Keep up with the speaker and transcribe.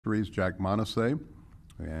Fisheries, Jack Montoucet,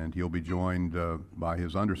 and he'll be joined by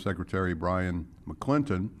his Undersecretary Bryan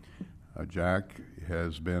McClinton. Jack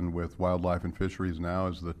has been with Wildlife and Fisheries now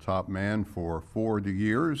as the top man for 4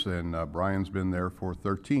 years, and Bryan's been there for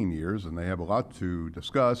 13 years, and they have a lot to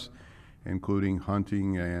discuss, including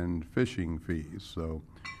hunting and fishing fees. So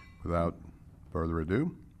without further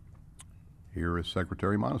ado, here is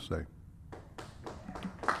Secretary Montoucet.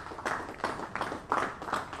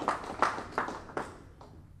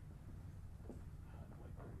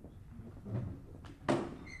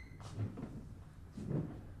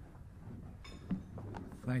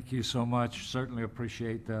 Thank you so much. Certainly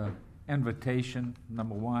appreciate the invitation.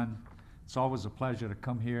 Number one, it's always a pleasure to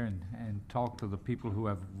come here and talk to the people who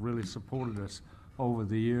have really supported us over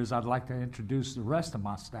the years. I'd like to introduce the rest of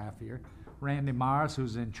my staff here. Randy Myers,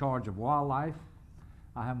 who's in charge of wildlife.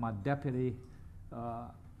 I have my deputy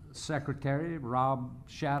secretary, Rob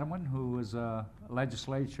Shadowin, who is a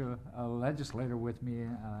legislator with me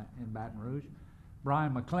in Baton Rouge.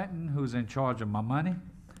 Bryan McClinton, who's in charge of my money.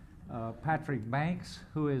 Patrick Banks,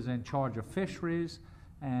 who is in charge of fisheries,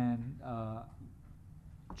 and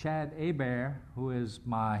Chad Hebert, who is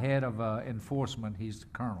my head of enforcement. He's the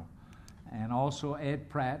colonel. And also Ed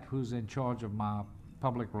Pratt, who's in charge of my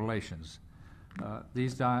public relations.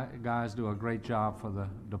 These guys do a great job for the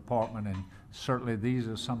department, and certainly these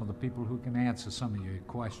are some of the people who can answer some of your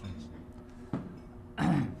questions.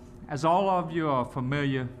 As all of you are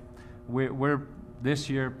familiar, we're this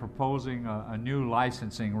year proposing a new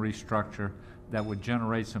licensing restructure that would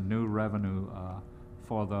generate some new revenue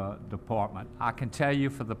for the department. I can tell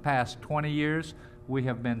you for the past 20 years, we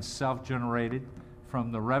have been self-generated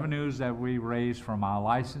from the revenues that we raise from our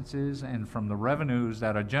licenses and from the revenues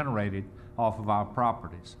that are generated off of our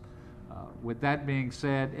properties. With that being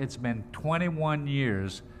said, it's been 21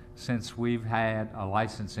 years since we've had a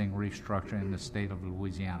licensing restructure in the state of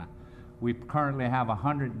Louisiana. We currently have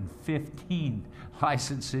 115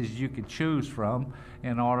 licenses you could choose from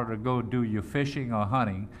in order to go do your fishing or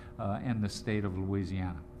hunting in the state of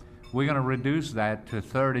Louisiana. We're going to reduce that to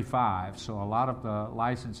 35, so a lot of the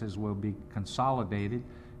licenses will be consolidated.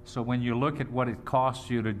 So when you look at what it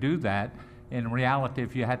costs you to do that, in reality,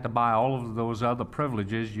 if you had to buy all of those other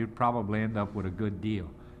privileges, you'd probably end up with a good deal.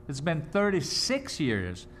 It's been 36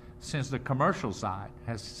 years since the commercial side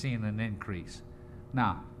has seen an increase.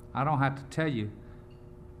 Now, I don't have to tell you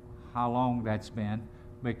how long that's been,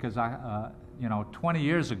 because 20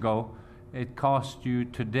 years ago, it cost you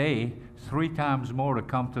today 3 times more to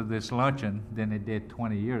come to this luncheon than it did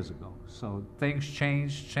 20 years ago. So things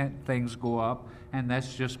change, things go up, and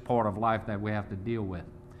that's just part of life that we have to deal with.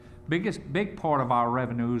 Big part of our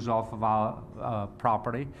revenues off of our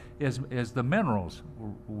property is the minerals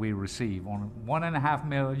we receive on 1.5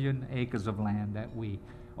 million acres of land that we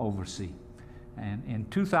oversee. And in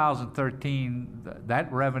 2013,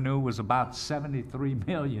 that revenue was about $73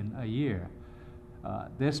 million a year.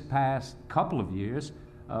 This past couple of years,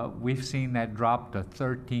 we've seen that drop to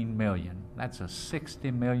 $13 million. That's a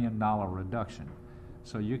 $60 million reduction.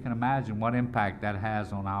 So you can imagine what impact that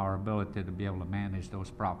has on our ability to be able to manage those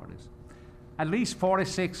properties. At least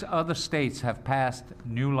 46 other states have passed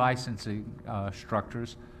new licensing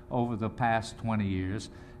structures over the past 20 years.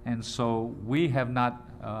 And so we have not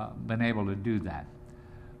been able to do that.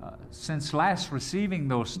 Since last receiving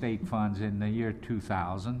those state funds in the year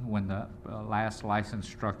 2000, when the last license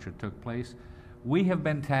structure took place, we have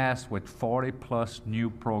been tasked with 40+ new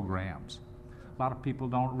programs. A lot of people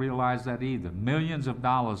don't realize that either. Millions of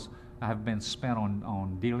dollars have been spent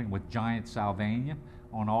on dealing with giant salvania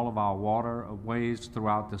on all of our waterways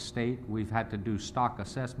throughout the state. We've had to do stock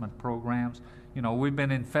assessment programs. You know, we've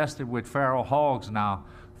been infested with feral hogs now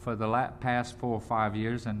for the past 4 or 5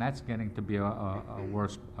 years, and that's getting to be a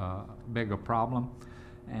worse, bigger problem.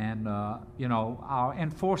 And, our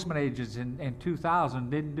enforcement agents in 2000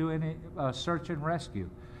 didn't do any search and rescue.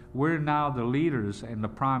 We're now the leaders in the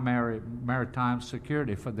primary maritime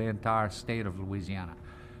security for the entire state of Louisiana.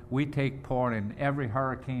 We take part in every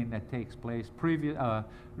hurricane that takes place.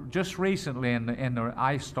 Just recently in the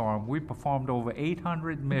ice storm, we performed over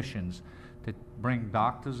 800 missions to bring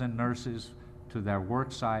doctors and nurses to their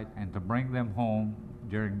work site and to bring them home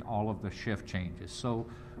during all of the shift changes. So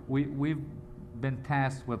we've been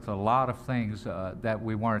tasked with a lot of things that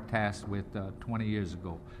we weren't tasked with 20 years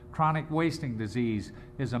ago. Chronic wasting disease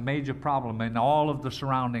is a major problem in all of the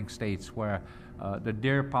surrounding states where the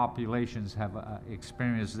deer populations have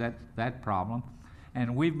experienced that problem.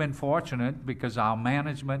 And we've been fortunate because our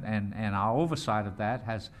management and our oversight of that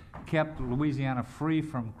has kept Louisiana free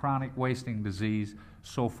from chronic wasting disease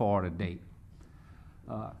so far to date.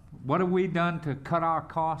 What have we done to cut our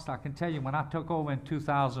costs? I can tell you, when I took over in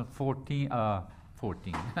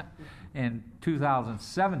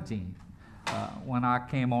 2017, when I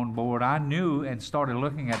came on board, I knew and started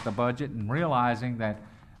looking at the budget and realizing that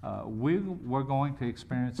we were going to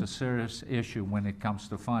experience a serious issue when it comes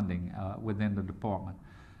to funding within the department.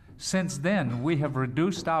 Since then, we have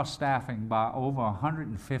reduced our staffing by over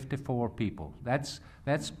 154 people. That's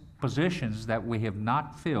positions that we have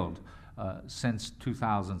not filled since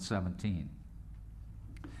 2017.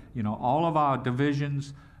 You know, all of our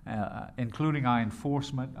divisions, including our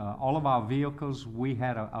enforcement, all of our vehicles, we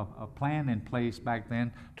had a plan in place back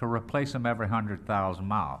then to replace them every 100,000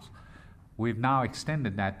 miles. We've now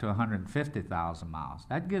extended that to 150,000 miles.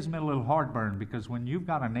 That gives me a little heartburn, because when you've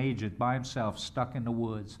got an agent by himself stuck in the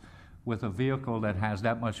woods with a vehicle that has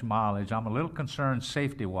that much mileage, I'm a little concerned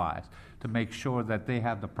safety-wise to make sure that they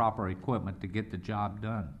have the proper equipment to get the job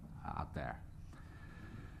done out there.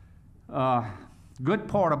 Good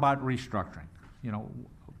part about restructuring. You know,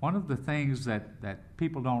 one of the things that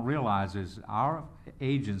people don't realize is our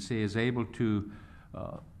agency is able to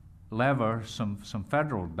lever some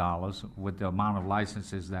federal dollars with the amount of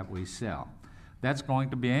licenses that we sell. That's going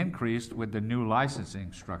to be increased with the new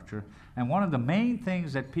licensing structure. And one of the main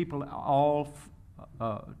things that people all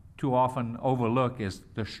too often overlook is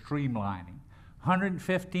the streamlining.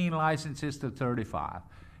 115 licenses to 35.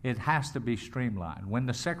 It has to be streamlined. When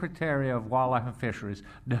the Secretary of Wildlife and Fisheries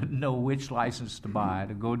doesn't know which license to buy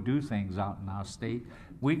to go do things out in our state,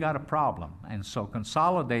 we got a problem. And so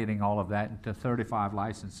consolidating all of that into 35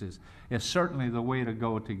 licenses is certainly the way to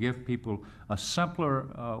go to give people a simpler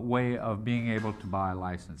way of being able to buy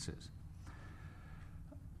licenses.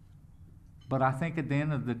 But I think at the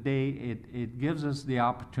end of the day, it gives us the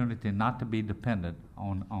opportunity not to be dependent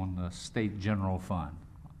on the state general fund.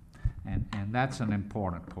 And that's an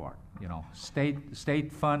important part. You know,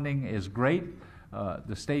 state funding is great.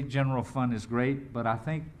 The state general fund is great, but I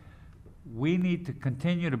think we need to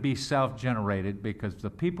continue to be self-generated, because the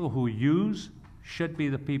people who use should be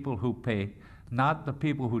the people who pay, not the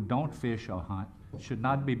people who don't fish or hunt should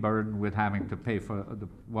not be burdened with having to pay for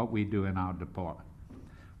what we do in our department.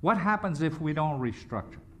 What happens if we don't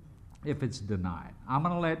restructure, if it's denied? I'm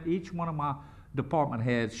going to let each one of my department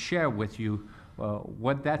heads share with you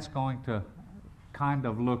what that's going to kind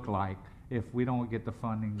of look like if we don't get the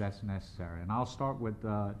funding that's necessary. And I'll start with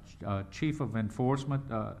Chief of Enforcement,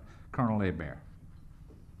 Colonel Hebert.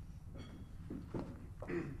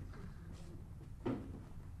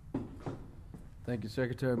 Thank you,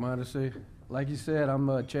 Secretary Montoucet. Like you said,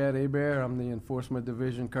 I'm Chad Hebert. I'm the Enforcement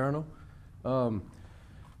Division Colonel.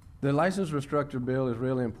 The license restructure bill is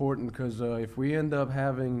really important, because if we end up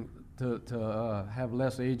having to have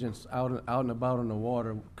less agents out and about on the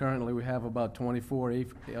water, currently we have about 24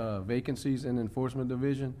 vacancies in the Enforcement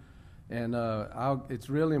Division, and it's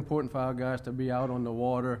really important for our guys to be out on the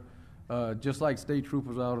water. Just like state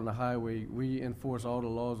troopers out on the highway, we enforce all the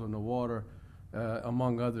laws on the water,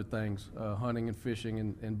 among other things, hunting and fishing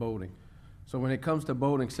and boating. So when it comes to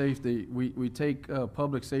boating safety, we take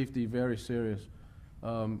public safety very serious.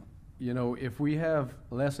 You know, if we have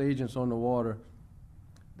less agents on the water,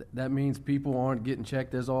 that means people aren't getting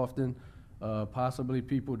checked as often, possibly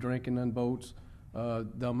people drinking on boats.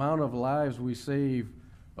 The amount of lives we save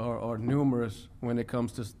are numerous when it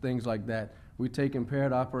comes to things like that. We take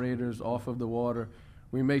impaired operators off of the water.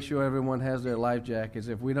 We make sure everyone has their life jackets.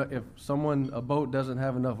 If a boat doesn't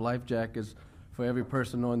have enough life jackets for every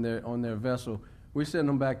person on their vessel, we send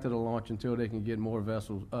them back to the launch until they can get more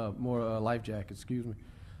life jackets, excuse me.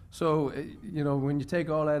 So, you know, when you take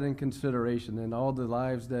all that in consideration and all the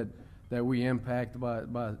lives that we impact by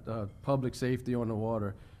public safety on the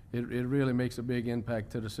water, it really makes a big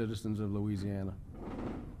impact to the citizens of Louisiana.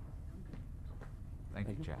 Thank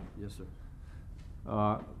you, Chad. Yes, sir.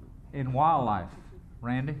 In wildlife,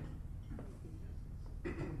 Randy?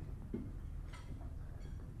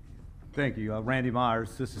 Thank you. Randy Myers,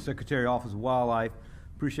 Assistant Secretary, Office of Wildlife.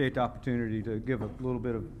 Appreciate the opportunity to give a little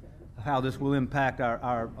bit of how this will impact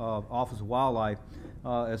our Office of Wildlife.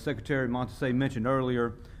 As Secretary Montoucet mentioned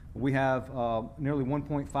earlier, we have nearly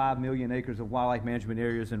 1.5 million acres of wildlife management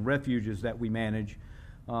areas and refuges that we manage.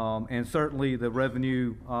 And certainly the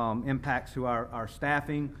revenue impacts to our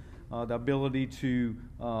staffing, the ability to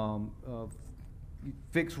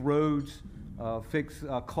fix roads, fix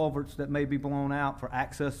culverts that may be blown out for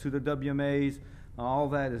access to the WMAs. All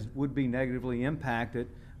that would be negatively impacted,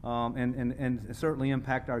 and certainly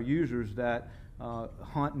impact our users that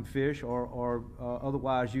hunt and fish or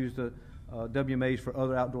otherwise use the WMAs for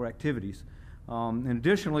other outdoor activities. And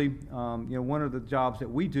additionally, you know, one of the jobs that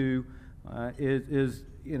we do is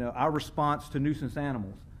our response to nuisance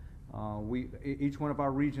animals. Each one of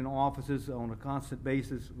our regional offices on a constant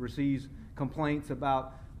basis receives complaints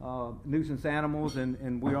about nuisance animals,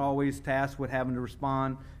 and we're always tasked with having to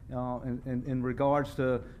respond in regards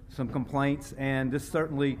to some complaints. And this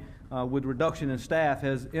certainly, with reduction in staff,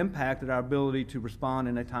 has impacted our ability to respond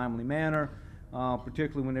in a timely manner,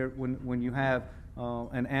 particularly when you have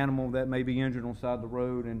an animal that may be injured on the side of the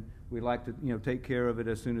road, and we like to take care of it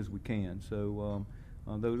as soon as we can. So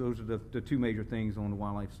those are the two major things on the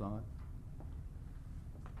wildlife side.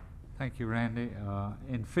 Thank you, Randy.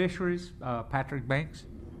 In Fisheries, Patrick Banks.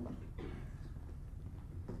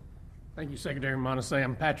 Thank you, Secretary Montoucet.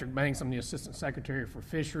 I'm Patrick Banks. I'm the Assistant Secretary for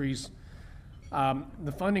Fisheries.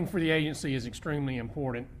 The funding for the agency is extremely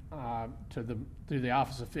important to the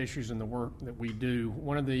Office of Fisheries and the work that we do.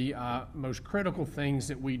 One of the most critical things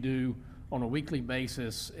that we do on a weekly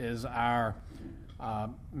basis is our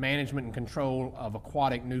management and control of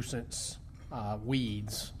aquatic nuisance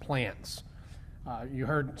weeds, plants. You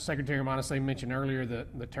heard Secretary Montoucet mention earlier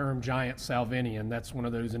the term giant salvinium. That's one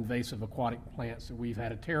of those invasive aquatic plants that we've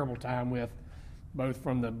had a terrible time with, both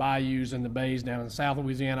from the bayous and the bays down in South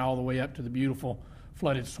Louisiana all the way up to the beautiful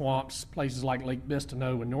flooded swamps, places like Lake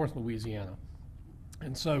Bistineau in North Louisiana.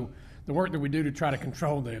 And so the work that we do to try to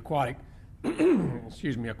control the aquatic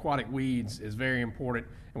aquatic weeds is very important,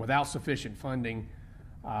 and without sufficient funding,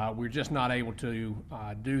 we're just not able to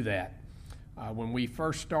do that. When we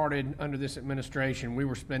first started under this administration, we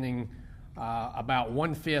were spending about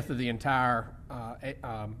 1/5 of the entire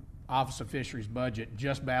Office of Fisheries budget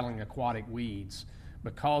just battling aquatic weeds.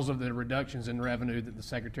 Because of the reductions in revenue that the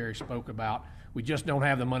Secretary spoke about, we just don't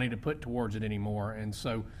have the money to put towards it anymore. And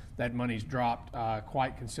so that money's dropped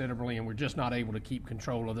quite considerably, and we're just not able to keep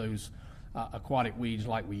control of those aquatic weeds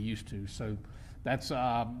like we used to. So that's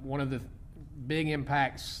one of the big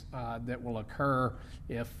impacts that will occur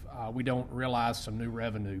if we don't realize some new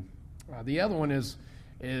revenue. The other one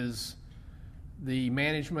is the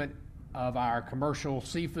management of our commercial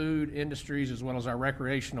seafood industries as well as our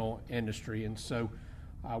recreational industry. And so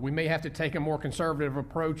we may have to take a more conservative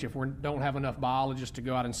approach if we don't have enough biologists to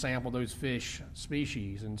go out and sample those fish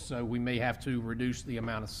species. And so we may have to reduce the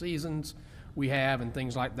amount of seasons we have and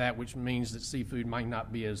things like that, which means that seafood might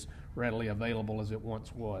not be as readily available as it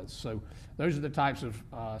once was. So those are the types of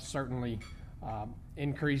certainly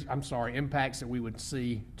impacts that we would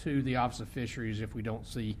see to the Office of Fisheries if we don't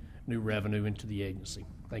see new revenue into the agency.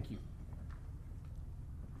 Thank you.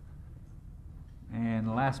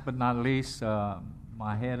 And last but not least,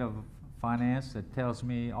 my head of finance that tells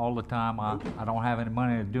me all the time I don't have any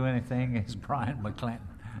money to do anything is Bryan McClinton.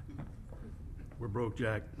 We're broke,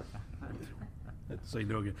 Jack. Let's say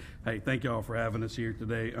no again. Hey, thank y'all for having us here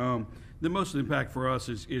today. The most impact for us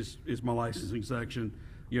is my licensing section.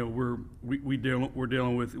 We're dealing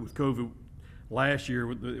with COVID last year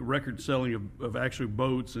with the record selling of actual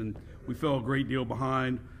boats, and we fell a great deal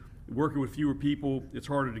behind. Working with fewer people, it's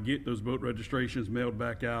harder to get those boat registrations mailed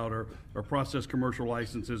back out or process commercial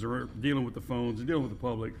licenses, or dealing with the phones and dealing with the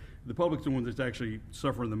public. The public's the one that's actually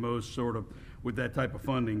suffering the most sort of with that type of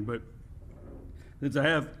funding. But since I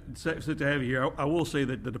have you here, I will say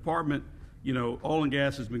that the department, oil and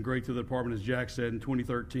gas has been great to the department. As Jack said, in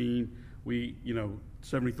 2013, we,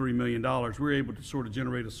 $73 million, we were able to sort of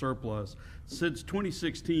generate a surplus. Since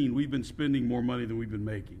 2016, we've been spending more money than we've been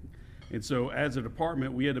making. And so as a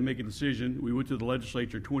department, we had to make a decision. We went to the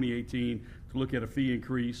legislature in 2018 to look at a fee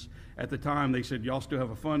increase. At the time, they said, y'all still have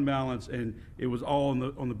a fund balance, and it was all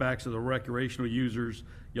on the backs of the recreational users.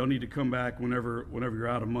 Y'all need to come back whenever you're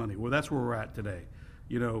out of money. Well, that's where we're at today.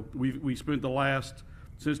 We spent the last,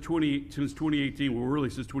 since 2018, well, really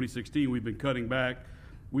since 2016, we've been cutting back.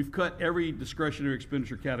 We've cut every discretionary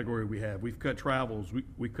expenditure category we have. We've cut travels,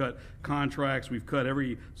 we've cut contracts, we've cut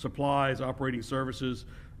every supplies, operating services.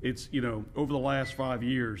 It's, over the last 5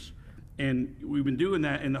 years. And we've been doing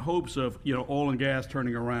that in the hopes of, oil and gas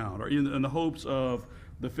turning around, or in the hopes of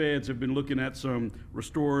the feds have been looking at some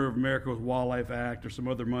Restore America's Wildlife Act or some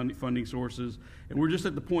other funding sources. And we're just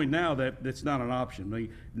at the point now that that's not an option. I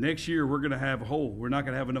mean, next year we're going to have a hole. We're not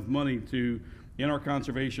going to have enough money in our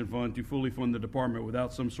conservation fund to fully fund the department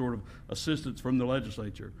without some sort of assistance from the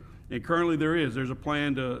legislature. And currently there's a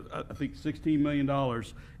plan to, I think, $16 million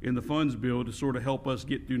in the funds bill to sort of help us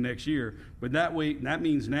get through next year. But that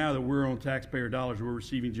means now that we're on taxpayer dollars, we're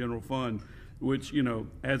receiving general fund, which,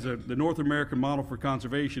 as the North American model for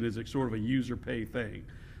conservation is sort of a user pay thing.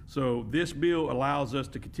 So this bill allows us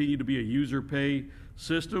to continue to be a user pay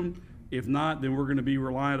system. If not, then we're going to be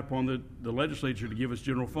reliant upon the legislature to give us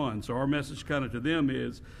general funds. So our message kind of to them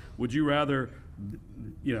is, would you rather,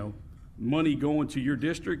 money going to your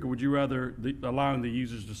district, or would you rather allowing the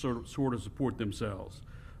users to sort of support themselves?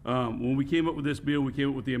 When we came up with this bill, we came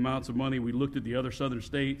up with the amounts of money. We looked at the other southern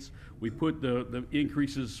states. We put the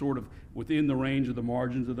increases sort of within the range of the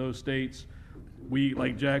margins of those states. We,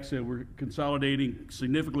 like Jack said, we're consolidating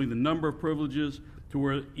significantly the number of privileges to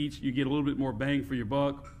where you get a little bit more bang for your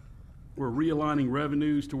buck. We're realigning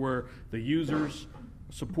revenues to where the users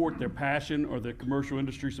support their passion or the commercial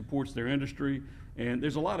industry supports their industry. And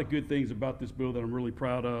there's a lot of good things about this bill that I'm really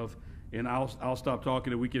proud of. And I'll stop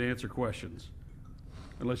talking and we can answer questions.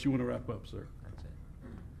 Unless you want to wrap up, sir. That's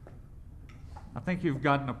it. I think you've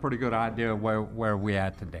gotten a pretty good idea of where we're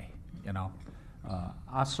at today, you know.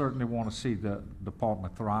 I certainly want to see the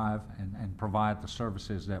department thrive and provide the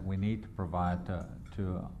services that we need to provide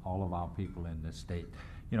to all of our people in this state.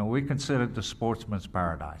 You know, we consider it the sportsman's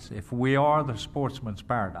paradise. If we are the sportsman's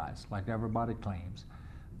paradise, like everybody claims,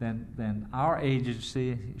 then our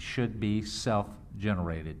agency should be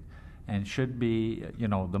self-generated and should be, you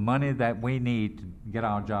know, the money that we need to get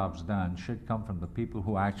our jobs done should come from the people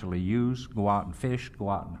who actually go out and fish, go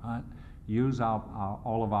out and hunt, use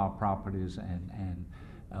all of our properties and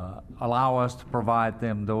allow us to provide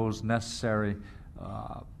them those necessary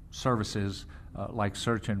services like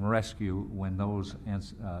search and rescue when those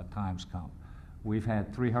times come. We've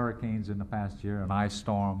had 3 hurricanes in the past year, an ice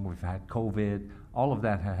storm, we've had COVID. All of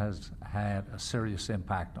that has had a serious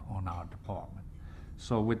impact on our department.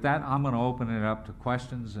 So with that, I'm going to open it up to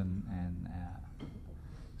questions and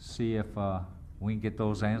see if we can get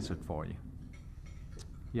those answered for you.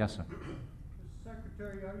 Yes, sir. Mr.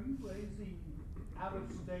 Secretary, are you raising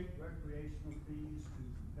out-of-state recreational fees to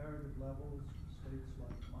comparative levels in states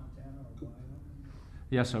like Montana or Wyoming?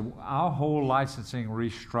 Yes, sir. Our whole licensing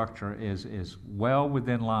restructure is well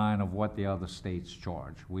within line of what the other states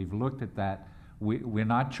charge. We've looked at that. We're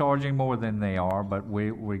not charging more than they are, but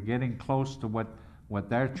we're getting close to what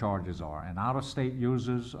their charges are. And out-of-state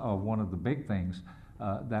users are one of the big things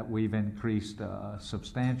that we've increased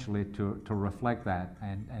substantially to reflect that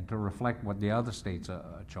and to reflect what the other states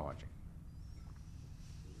are charging.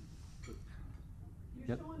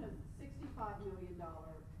 You're showing a $65 million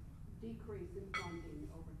decrease in funding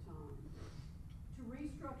over time. To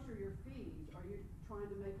restructure your fees, are you trying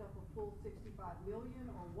to make up a full $65 million,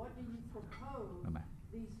 or what do you propose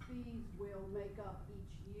these fees will make up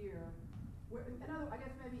each year? I guess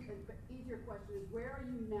maybe an easier question is, where are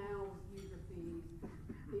you now with user fees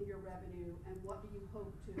in your revenue, and what do you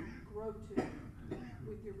hope to grow to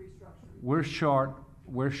with your restructuring?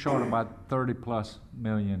 We're short about $30+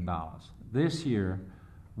 million. This year,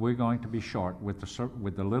 we're going to be short with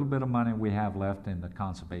the little bit of money we have left in the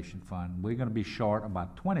conservation fund. We're going to be short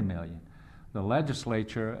about $20 million. The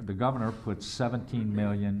legislature, the governor, put $17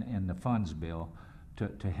 million in the funds bill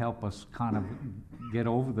to help us kind of get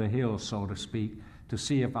over the hill, so to speak, to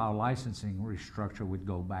see if our licensing restructure would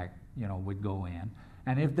go back, would go in.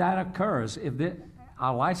 And if that occurs,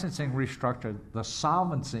 our licensing restructure, the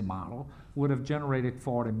solvency model, would have generated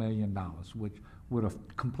 $40 million, which would have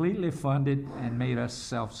completely funded and made us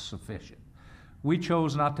self-sufficient. We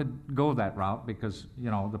chose not to go that route because,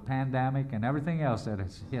 the pandemic and everything else that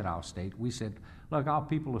has hit our state. We said, look, our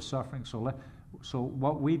people are suffering, so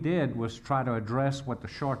what we did was try to address what the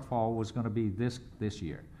shortfall was going to be this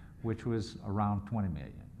year, which was around $20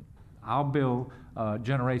 million. Our bill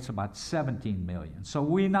generates about $17 million. So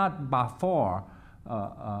we're not by far,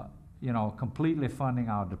 completely funding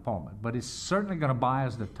our department, but it's certainly going to buy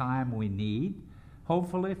us the time we need,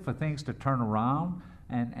 hopefully, for things to turn around,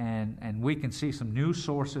 and we can see some new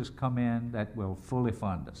sources come in that will fully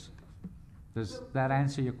fund us. Does that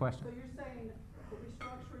answer your question? So you're saying the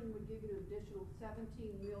restructuring would give you an additional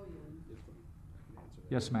 $17 million?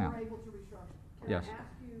 Yes, ma'am. You're able to restructure. Can Yes. I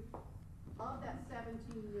ask you, of that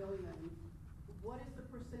 $17 million, what is the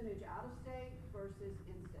percentage out of state versus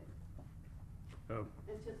in state?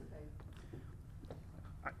 Anticipate.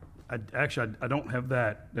 Actually, I don't have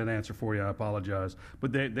that answer for you. I apologize.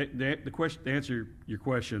 But the question, to answer your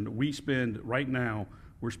question, we're spending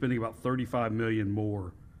about $35 million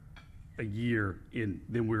more a year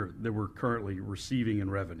than we're currently receiving in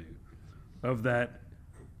revenue. Of that,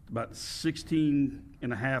 about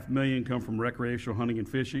 $16.5 million come from recreational hunting and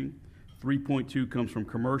fishing, 3.2 comes from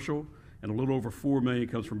commercial, and a little over $4 million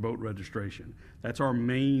comes from boat registration. That's our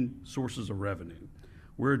main sources of revenue.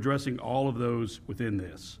 We're addressing all of those within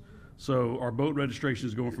this. So our boat registration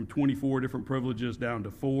is going from 24 different privileges down to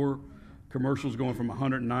 4. Commercial is going from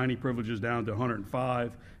 190 privileges down to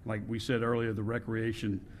 105. Like we said earlier, the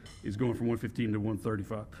recreation is going from 115 to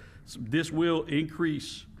 135. So this will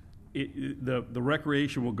increase. The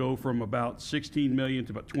recreation will go from about 16 million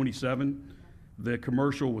to about 27. The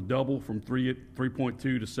commercial will double from 3.2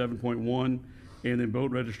 to 7.1, and then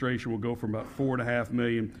boat registration will go from about 4.5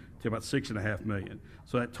 million to about 6.5 million.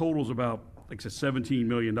 So that totals about, like I said, $17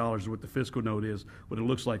 million is what the fiscal note is, what it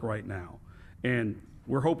looks like right now. And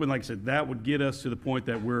we're hoping, like I said, that would get us to the point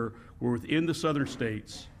that we're within the southern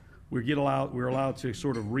states. We're allowed to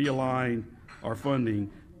sort of realign our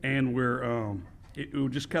funding, and it will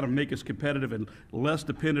just kind of make us competitive and less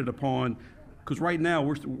dependent upon, because right now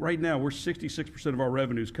we're 66% of our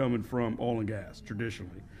revenues coming from oil and gas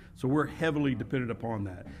traditionally. So we're heavily dependent upon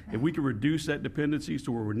that. If we can reduce that dependency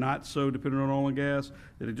to where we're not so dependent on oil and gas,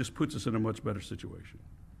 then it just puts us in a much better situation.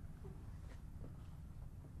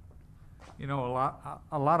 You know,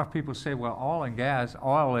 a lot of people say, well, oil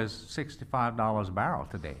is $65 a barrel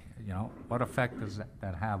today. You know, what effect does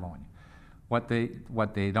that have on you? What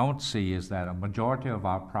they don't see is that a majority of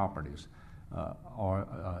our properties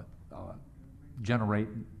generate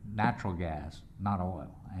natural gas, not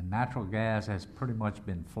oil. And natural gas has pretty much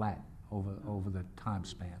been flat over the time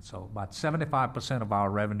span. So about 75% of our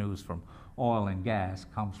revenues from oil and gas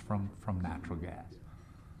comes from natural gas.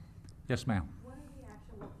 Yes, ma'am. What are the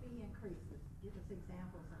actual fee increases? Give us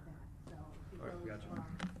examples of that. So it goes from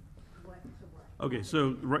what to what? Okay,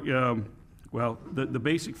 so well, the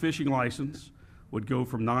basic fishing license would go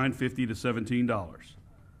from $9.50 to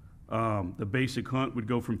 $17. The basic hunt would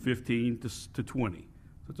go from $15 to $20.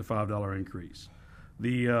 So it's a $5 increase.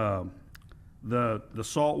 The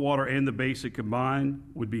saltwater and the basic combined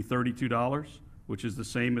would be $32, which is the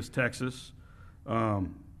same as Texas.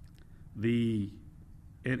 And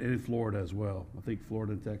Florida as well. I think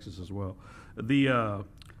Florida and Texas as well. The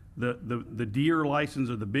deer license,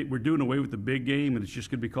 or we're doing away with the big game, and it's just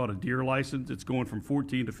going to be called a deer license. It's going from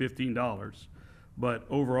 $14 to $15. But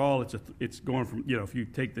overall, it's going from, if you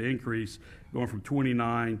take the increase, going from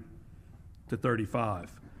 29 to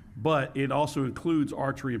 35. But it also includes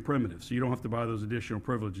archery and primitive, so you don't have to buy those additional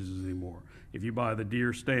privileges anymore. If you buy the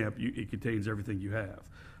deer stamp, it contains everything you have.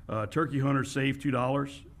 Turkey hunters save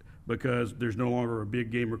 $2 because there's no longer a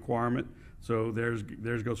big game requirement, so theirs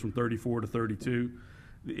goes from 34 to 32.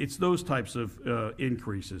 It's those types of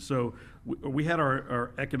increases. So we had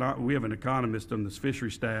we have an economist on this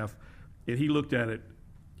fishery staff, and he looked at it.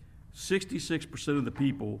 66% of the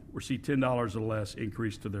people receive $10 or less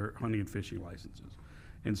increase to their hunting and fishing licenses.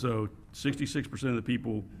 And so 66% of the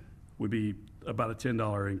people would be about a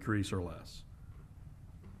 $10 increase or less.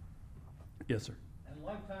 Yes, sir. And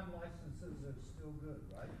lifetime licenses are still good,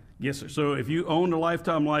 right? Yes, sir. So if you own a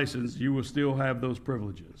lifetime license, you will still have those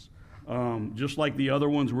privileges. Just like the other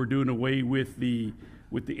ones, we're doing away with the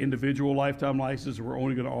individual lifetime license. We're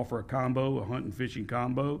only going to offer a combo, a hunt and fishing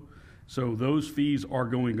combo. So those fees are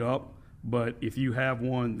going up. But if you have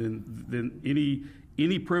one, then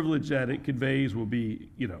any privilege that it conveys will be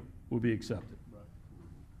accepted. Right.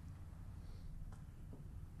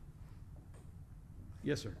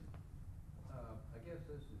 Yes, sir. I guess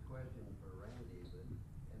this is a question for Randy,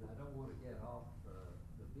 and I don't want to get off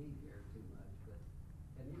the beat here too much, but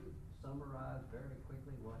can you summarize very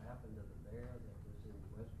quickly what happened to the bear that was in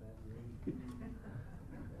West Baton Rouge?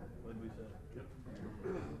 What did we say?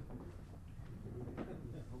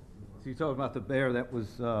 So you're talking about the bear that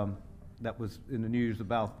was in the news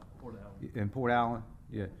about in Port Allen?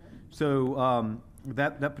 Yeah. So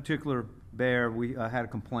that particular bear, we had a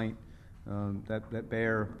complaint that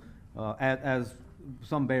bear, as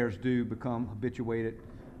some bears do, become habituated.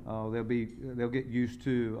 They'll get used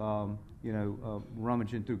to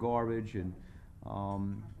rummaging through garbage, and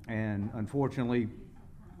unfortunately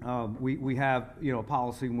we have a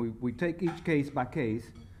policy, and we take each case by case.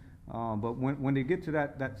 But when they get to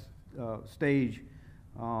that stage,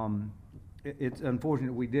 it's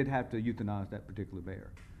unfortunate we did have to euthanize that particular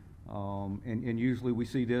bear. And usually we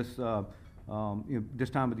see this this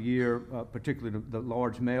time of the year, particularly the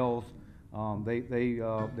large males.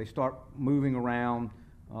 They start moving around,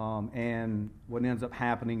 and what ends up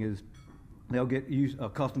happening is they'll get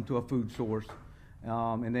accustomed to a food source,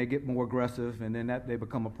 and they get more aggressive, and then they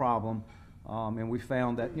become a problem. And we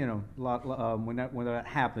found that when that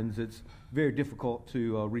happens, it's very difficult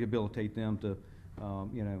to rehabilitate them.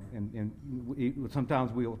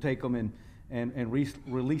 Sometimes we will take them and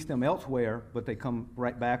release them elsewhere, but they come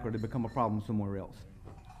right back, or they become a problem somewhere else.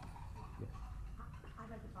 I'd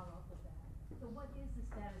like to follow up with that. So what is the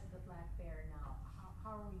status of the black bear now?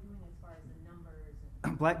 How are we doing as far as the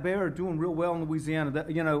numbers? Black bear are doing real well in Louisiana.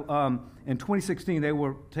 In 2016, they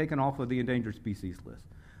were taken off of the endangered species list,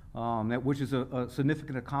 which is a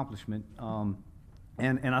significant accomplishment.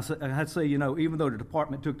 And I had to say, even though the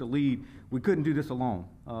department took the lead, we couldn't do this alone.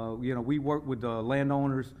 We worked with the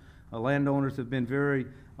landowners, Landowners have been very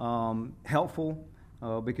helpful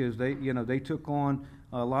because they took on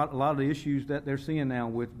a lot of the issues that they're seeing now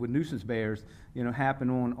with nuisance bears, happen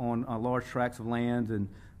on large tracts of land, and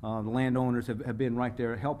the landowners have been right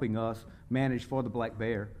there helping us manage for the black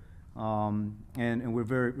bear. And we're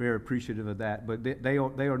very, very appreciative of that. But they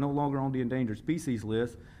are no longer on the endangered species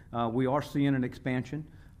list. We are seeing an expansion,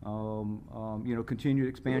 continued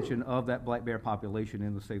expansion of that black bear population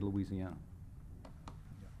in the state of Louisiana.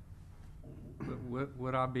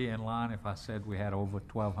 Would I be in line if I said we had over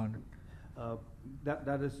 1,200?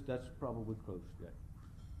 That's probably close, yeah.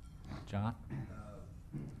 John?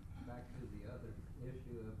 Back to the other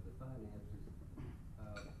issue of the finances,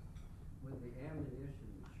 with the ammunition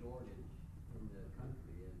shortage in the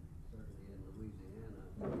country, and certainly in Louisiana,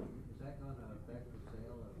 is that going to affect the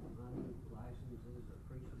sale of hunting licenses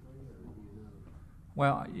appreciably, or do you know?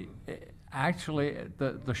 Well, actually,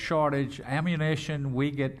 the shortage, ammunition,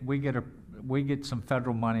 we get some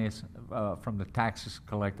federal monies from the taxes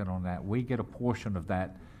collected on that. We get a portion of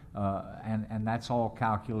that, and that's all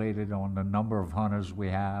calculated on the number of hunters we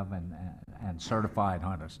have and certified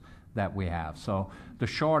hunters that we have. So the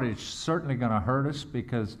shortage is certainly going to hurt us,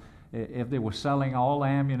 because if they were selling all the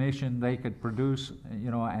ammunition they could produce,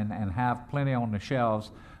 and have plenty on the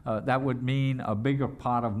shelves, that would mean a bigger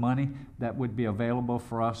pot of money that would be available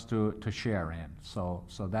for us to share in. So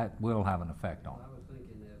that will have an effect on it. I was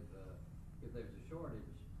thinking if there's a shortage,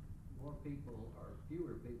 more people or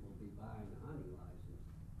fewer people will be buying a hunting license,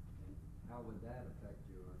 and how would that affect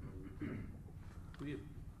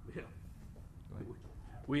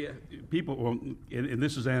People, well, and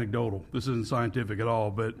this is anecdotal, this isn't scientific at all,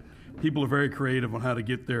 but people are very creative on how to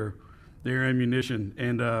get their ammunition,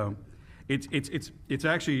 and it's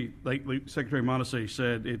actually, like Secretary Montoucet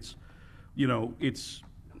said, it's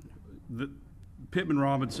the Pittman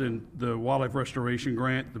Robinson, the wildlife restoration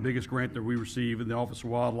grant, the biggest grant that we receive in the Office of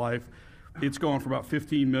Wildlife. It's gone from about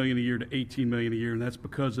 $15 million a year to $18 million a year, and that's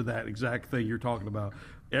because of that exact thing you're talking about.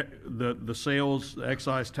 The sales, the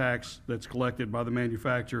excise tax that's collected by the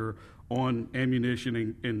manufacturer on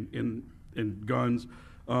ammunition and guns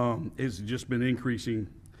has just been increasing.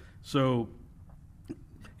 So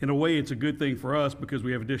in a way, it's a good thing for us because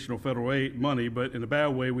we have additional federal aid money, but in a bad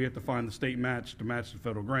way, we have to find the state match to match the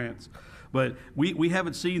federal grants. But we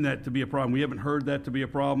haven't seen that to be a problem. We haven't heard that to be a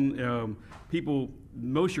problem.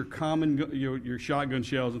 Most your common, your shotgun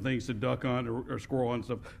shells and things to duck hunt or squirrel hunt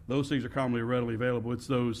and stuff, those things are commonly readily available. It's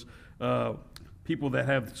those people that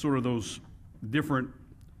have sort of those different,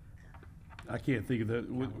 I can't think of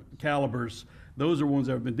the calibers. Those are ones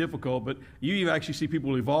that have been difficult, but you actually see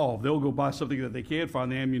people evolve. They'll go buy something that they can't find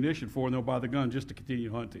the ammunition for, and they'll buy the gun just to continue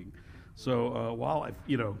hunting. So wildlife,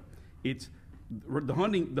 it's the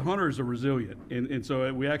hunters are resilient, and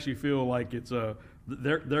so we actually feel like it's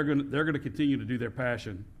they're gonna continue to do their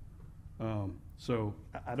passion. So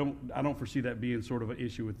I don't foresee that being sort of an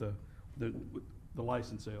issue with the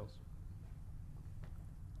license sales.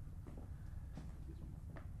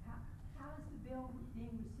 How is the bill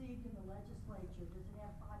being received in the legislature? Does it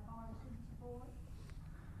have bipartisan support?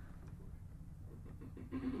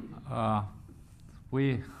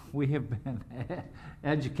 We have been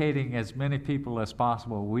educating as many people as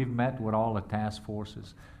possible. We've met with all the task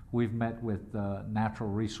forces. We've met with the Natural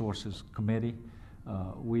Resources Committee.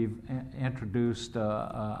 We've introduced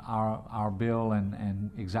our bill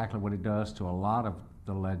and exactly what it does to a lot of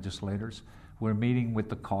the legislators. We're meeting with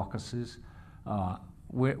the caucuses.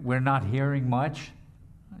 We're not hearing much.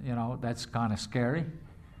 That's kind of scary.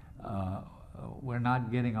 We're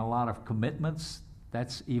not getting a lot of commitments.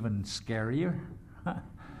 That's even scarier.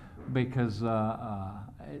 Because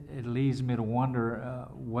it leads me to wonder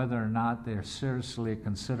whether or not they're seriously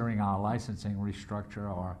considering our licensing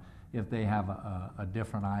restructure, or if they have a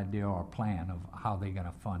different idea or plan of how they're going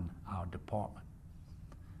to fund our department.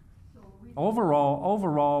 So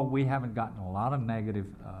Overall, we haven't gotten a lot of negative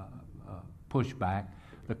pushback.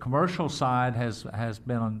 The commercial side has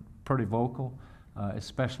been pretty vocal,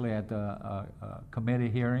 especially at the committee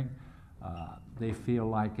hearing. They feel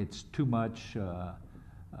like it's too much.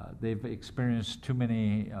 They've experienced too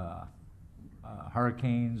many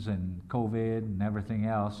hurricanes and COVID and everything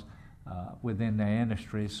else within their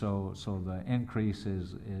industry, so the increase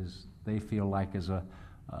is they feel like is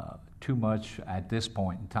too much at this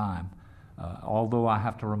point in time. Although I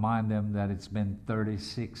have to remind them that it's been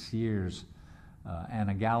 36 years, and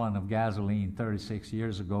a gallon of gasoline 36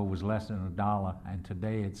 years ago was less than $1, and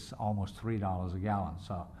today it's almost $3 a gallon.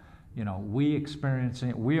 So, we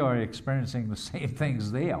are experiencing the same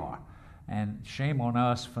things they are, and shame on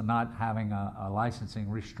us for not having a licensing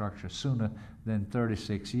restructure sooner than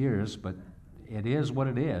 36 years. But it is what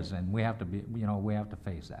it is, and we have to be, we have to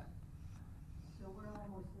face that. So we're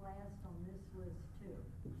almost last on this list too.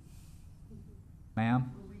 Ma'am?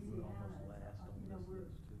 Louisiana, we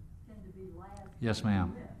tend to be last. Yes, on the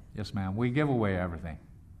ma'am. list. Yes, ma'am. We give away everything.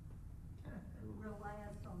 We're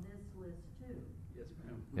last on this list too.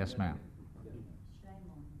 Yes, ma'am. Shame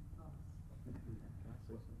on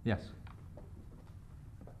us. Yes.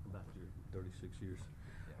 About your 36 years.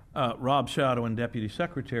 Rob Shadowin, Deputy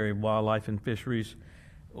Secretary of Wildlife and Fisheries.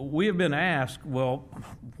 We have been asked, well,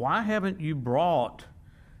 why haven't you brought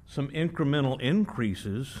some incremental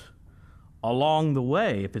increases along the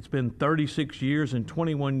way if it's been 36 years and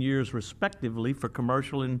 21 years respectively for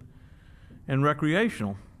commercial and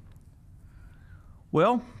recreational?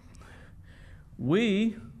 Well,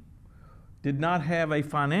 we did not have a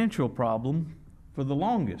financial problem for the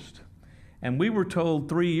longest. And we were told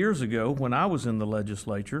 3 years ago when I was in the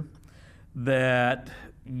legislature that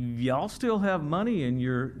y'all still have money in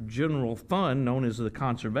your general fund known as the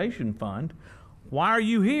Conservation Fund. Why are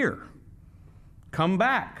you here? Come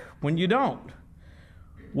back when you don't.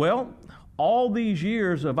 Well, all these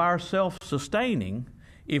years of our self-sustaining,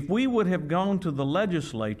 if we would have gone to the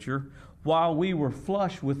legislature while we were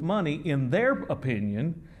flush with money, in their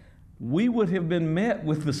opinion, we would have been met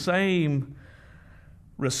with the same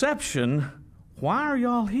reception. Why are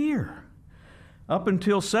y'all here? Up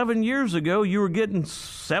until 7 years ago, you were getting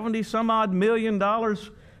 70 some odd million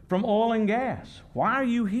dollars from oil and gas. Why are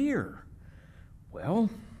you here?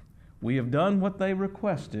 Well, we have done what they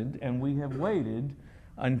requested, and we have waited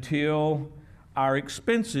until our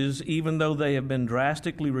expenses, even though they have been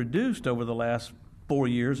drastically reduced over the last 4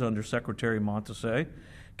 years under Secretary Montoucet,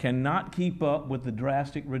 cannot keep up with the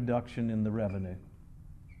drastic reduction in the revenue.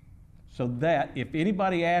 So that, if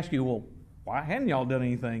anybody asks you, well, why hadn't y'all done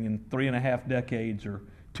anything in 3.5 decades or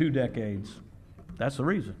 2 decades? That's the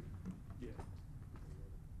reason. Yeah.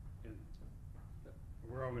 And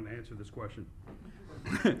we're all going to answer this question.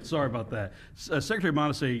 Sorry about that. Secretary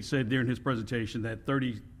Montoucet said during his presentation that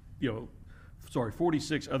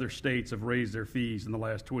 46 other states have raised their fees in the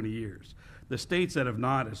last 20 years. The states that have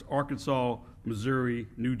not is Arkansas, Missouri,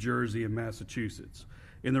 New Jersey, and Massachusetts.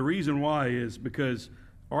 And the reason why is because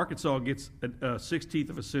Arkansas gets a 1/16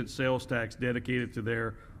 of a cent sales tax dedicated to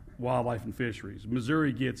their wildlife and fisheries.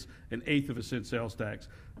 Missouri gets an 1/8 of a cent sales tax.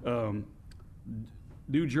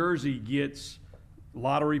 New Jersey gets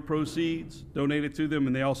lottery proceeds donated to them,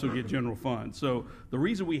 and they also get general funds. So the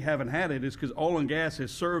reason we haven't had it is because oil and gas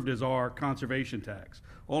has served as our conservation tax.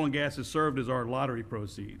 Oil and gas has served as our lottery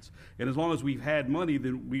proceeds. And as long as we've had money,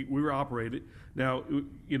 then we were operated. Now,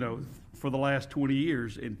 for the last 20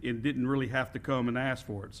 years and didn't really have to come and ask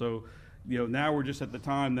for it. So, now we're just at the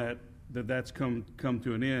time that's come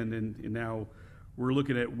to an end, and now we're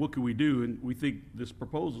looking at what can we do, and we think this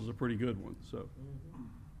proposal is a pretty good one, so.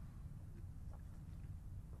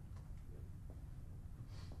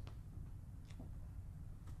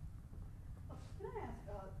 Can I ask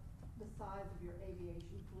the size of your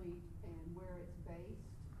aviation fleet and where it's based?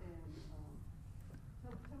 And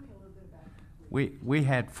tell me a little bit about your fleet. We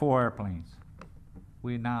had 4 airplanes.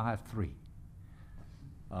 We now have 3.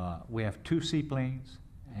 We have 2 seaplanes,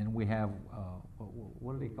 and we have,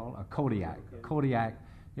 what do they call it? A Kodiak. A Kodiak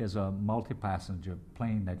is a multi-passenger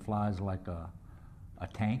plane that flies like a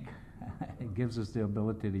tank. It gives us the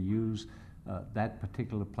ability to use that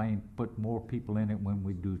particular plane, put more people in it when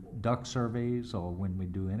we do duck surveys or when we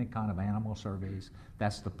do any kind of animal surveys.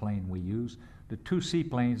 That's the plane we use. The 2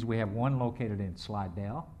 seaplanes, we have one located in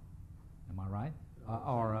Slidell, am I right?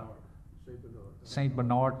 Or St.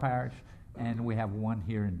 Bernard Parish, and we have one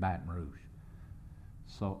here in Baton Rouge.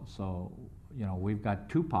 So we've got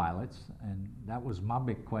 2 pilots, and that was my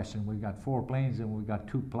big question. We've got 4 planes and we've got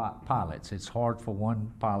 2 pilots. It's hard for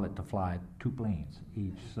one pilot to fly 2 planes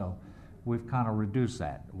each, so we've kind of reduced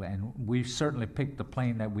that. And we certainly picked the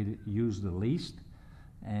plane that we use the least,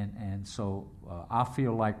 and so I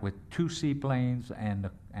feel like with 2 seaplanes and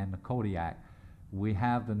the Kodiak, we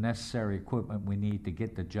have the necessary equipment we need to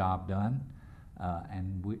get the job done,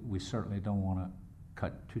 and we certainly don't want to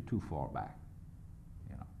cut too far back.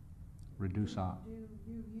 Reduce our. Do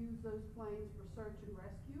you use those planes for search and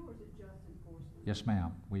rescue, or is it just enforcement? Yes,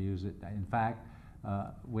 ma'am. We use it. In fact,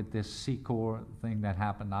 with this Sea Corps thing that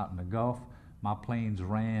happened out in the Gulf, my planes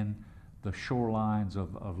ran the shorelines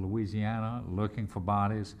of Louisiana looking for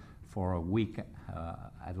bodies for a week,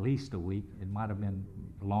 at least a week. It might have been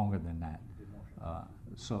longer than that.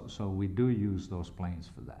 So we do use those planes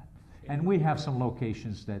for that. And we have some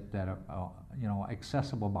locations that are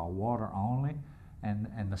accessible by water only,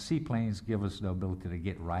 and the seaplanes give us the ability to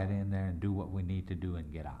get right in there and do what we need to do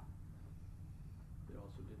and get out. They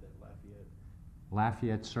also did that Lafayette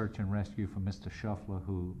Lafayette Search and Rescue for Mr. Shuffler,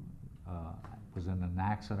 who was in an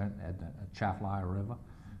accident at the Chaffley River.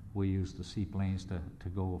 We used the seaplanes to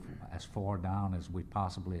go as far down as we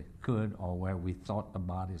possibly could, or where we thought the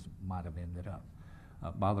bodies might have ended up.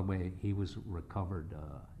 By the way, he was recovered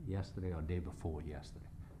yesterday or day before yesterday.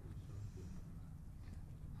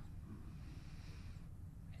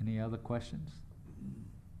 Any other questions?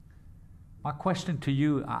 My question to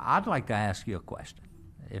you, I'd like to ask you a question,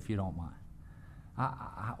 if you don't mind.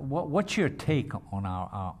 What's your take on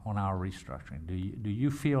our restructuring? Do you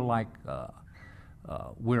feel like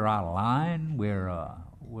we're out of line?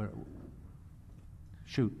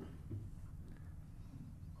 Shoot.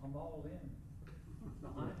 I'm all in.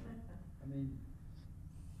 I mean,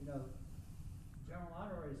 you know, General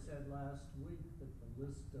Honorary said last week that the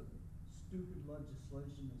list of stupid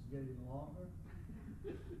legislation is getting longer.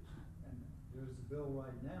 And there's a bill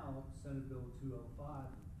right now, Senate Bill 205,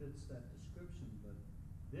 that fits that description, but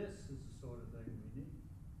this is the sort of thing we need.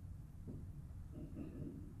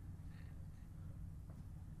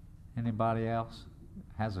 Anybody else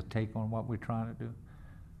has a take on what we're trying to do?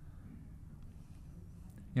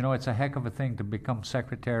 You know, it's a heck of a thing to become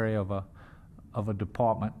secretary of a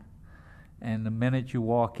department, and the minute you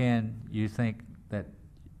walk in, you think that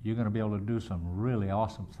you're going to be able to do some really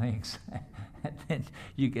awesome things, and then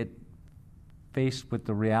you get faced with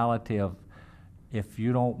the reality of, if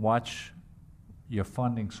you don't watch your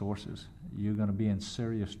funding sources, you're going to be in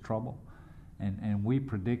serious trouble. And we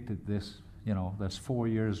predicted this. You know, there's 4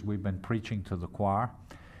 years we've been preaching to the choir.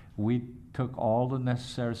 We took all the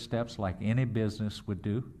necessary steps like any business would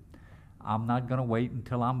do. I'm not going to wait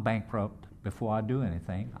until I'm bankrupt before I do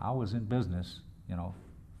anything. I was in business, you know,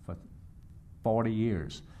 for 40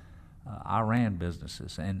 years. I ran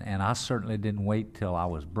businesses, and I certainly didn't wait till I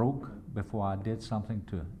was broke before I did something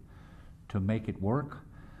to make it work.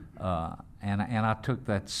 And I took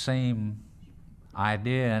that same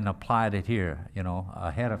idea and applied it here, you know,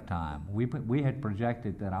 ahead of time. We had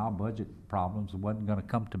projected that our budget problems wasn't going to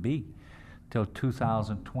come to be till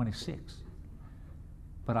 2026.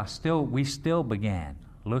 But we still began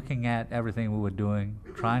looking at everything we were doing,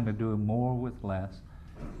 trying to do more with less,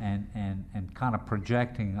 and kind of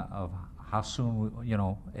projecting of how soon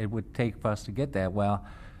it would take for us to get there. Well,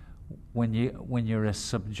 when you're as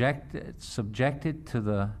subjected to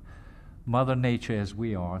the Mother Nature as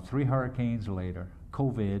we are, 3 hurricanes later,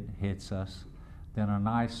 COVID hits us, then an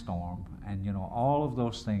ice storm, and all of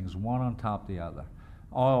those things, one on top of the other.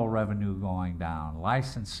 Oil revenue going down,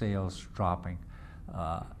 license sales dropping.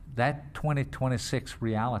 That 2026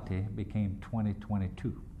 reality became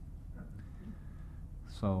 2022.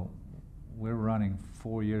 So we're running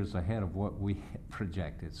 4 years ahead of what we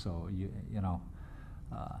projected. So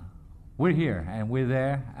we're here and we're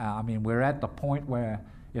there. We're at the point where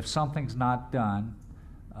if something's not done,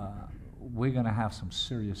 we're going to have some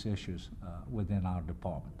serious issues within our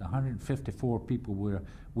department. The 154 people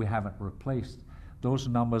we haven't replaced, those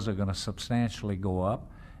numbers are going to substantially go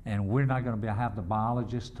up, and we're not going to have the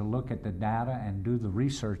biologists to look at the data and do the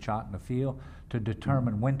research out in the field to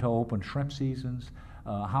determine when to open shrimp seasons,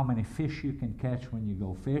 how many fish you can catch when you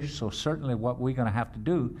go fish. So certainly what we're going to have to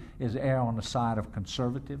do is err on the side of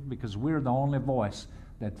conservative, because we're the only voice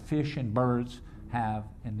that fish and birds have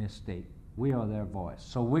in this state. We are their voice.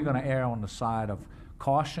 So we're going to err on the side of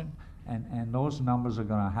caution, and those numbers are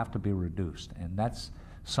going to have to be reduced. And that's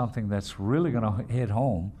something that's really going to hit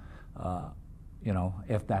home,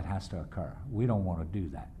 if that has to occur. We don't want to do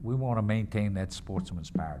that. We want to maintain that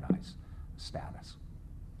sportsman's paradise status.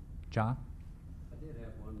 John? I did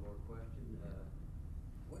have one more question.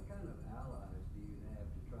 What kind of allies do you have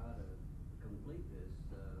to try to complete this,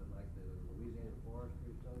 like the Louisiana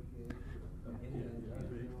Forestry Association?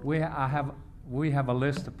 We have a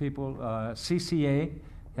list of people. CCA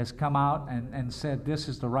has come out and said this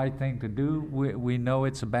is the right thing to do. We know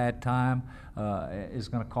it's a bad time. It's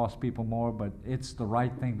going to cost people more, but it's the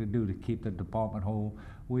right thing to do to keep the department whole.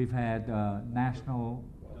 We've had National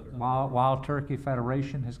Wild Turkey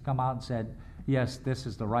Federation has come out and said, yes, this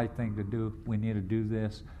is the right thing to do. We need to do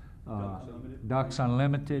this. Ducks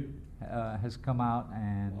Unlimited has come out,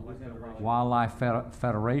 and Wildlife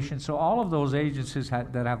Federation. So all of those agencies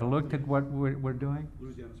that have looked at what we're doing.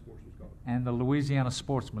 Louisiana Sportsman's Caucus. And the Louisiana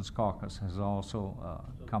Sportsman's Caucus has also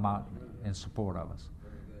come out in support of us.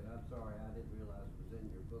 Very good. I'm sorry, I didn't realize it was in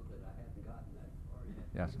your booklet. I hadn't gotten that far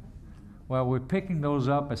yet. Yes. Well, we're picking those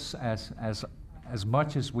up as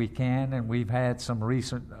much as we can, and we've had some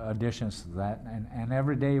recent additions to that. And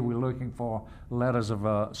every day we're looking for letters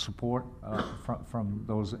of support from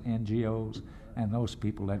those NGOs and those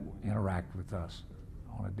people that interact with us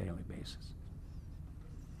on a daily basis.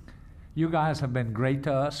 You guys have been great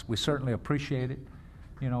to us. We certainly appreciate it.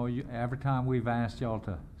 You know, every time we've asked y'all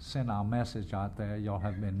to send our message out there, y'all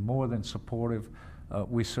have been more than supportive.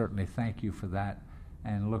 We certainly thank you for that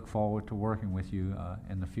and look forward to working with you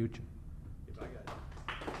in the future. I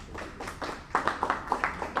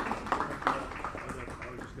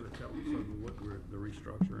was just going to tell them something what we're the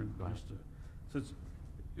restructuring. Since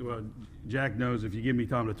well, Jack knows if you give me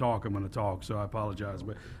time to talk, I'm going to talk, so I apologize.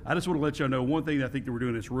 But I just want to let y'all know one thing that I think that we're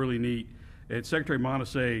doing that's really neat. And Secretary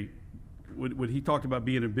Montoucet, when he talked about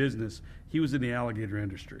being in business, he was in the alligator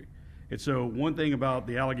industry. And so one thing about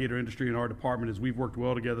the alligator industry in our department is we've worked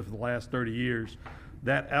well together for the last 30 years.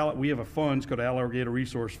 We have a fund, it's called Alligator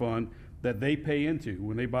Resource Fund, that they pay into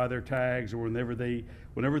when they buy their tags or whenever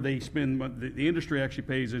they spend, the industry actually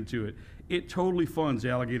pays into it. It totally funds the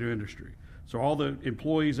alligator industry. So all the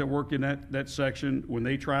employees that work in that section, when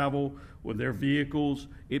they travel, with their vehicles,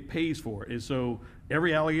 it pays for it. And so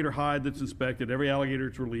every alligator hide that's inspected, every alligator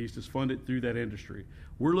that's released is funded through that industry.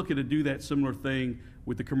 We're looking to do that similar thing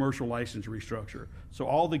with the commercial license restructure. So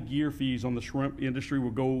all the gear fees on the shrimp industry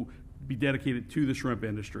will be dedicated to the shrimp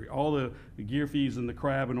industry. All the gear fees and the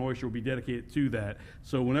crab and oyster will be dedicated to that.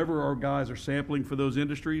 So whenever our guys are sampling for those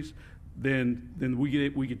industries, then we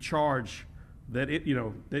get charge that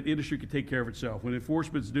that industry could take care of itself. When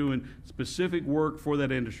enforcement's doing specific work for that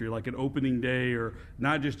industry, like an opening day or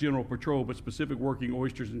not just general patrol, but specific working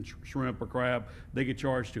oysters and shrimp or crab, they get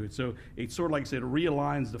charged to it. So it's sort of like I said, it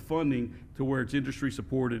realigns the funding to where it's industry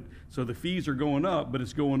supported. So the fees are going up, but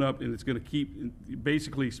it's going up and it's going to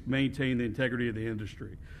basically maintain the integrity of the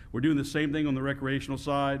industry. We're doing the same thing on the recreational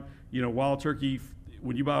side. Wild turkey,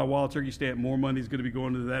 when you buy a wild turkey stamp, more money is going to be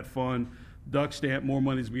going to that fund. Duck stamp, more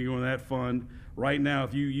money is going to be going to that fund. Right now,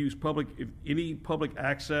 if any public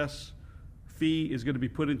access fee is going to be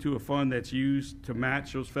put into a fund that's used to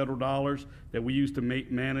match those federal dollars that we use to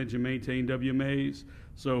manage and maintain WMAs.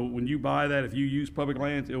 So when you buy that, if you use public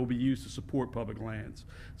lands, it will be used to support public lands.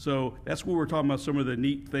 So that's what we're talking about. Some of the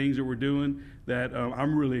neat things that we're doing that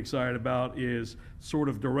I'm really excited about is sort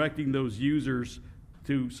of directing those users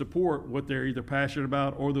to support what they're either passionate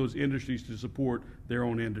about or those industries to support their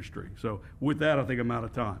own industry. So with that, I think I'm out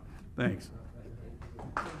of time. Thanks.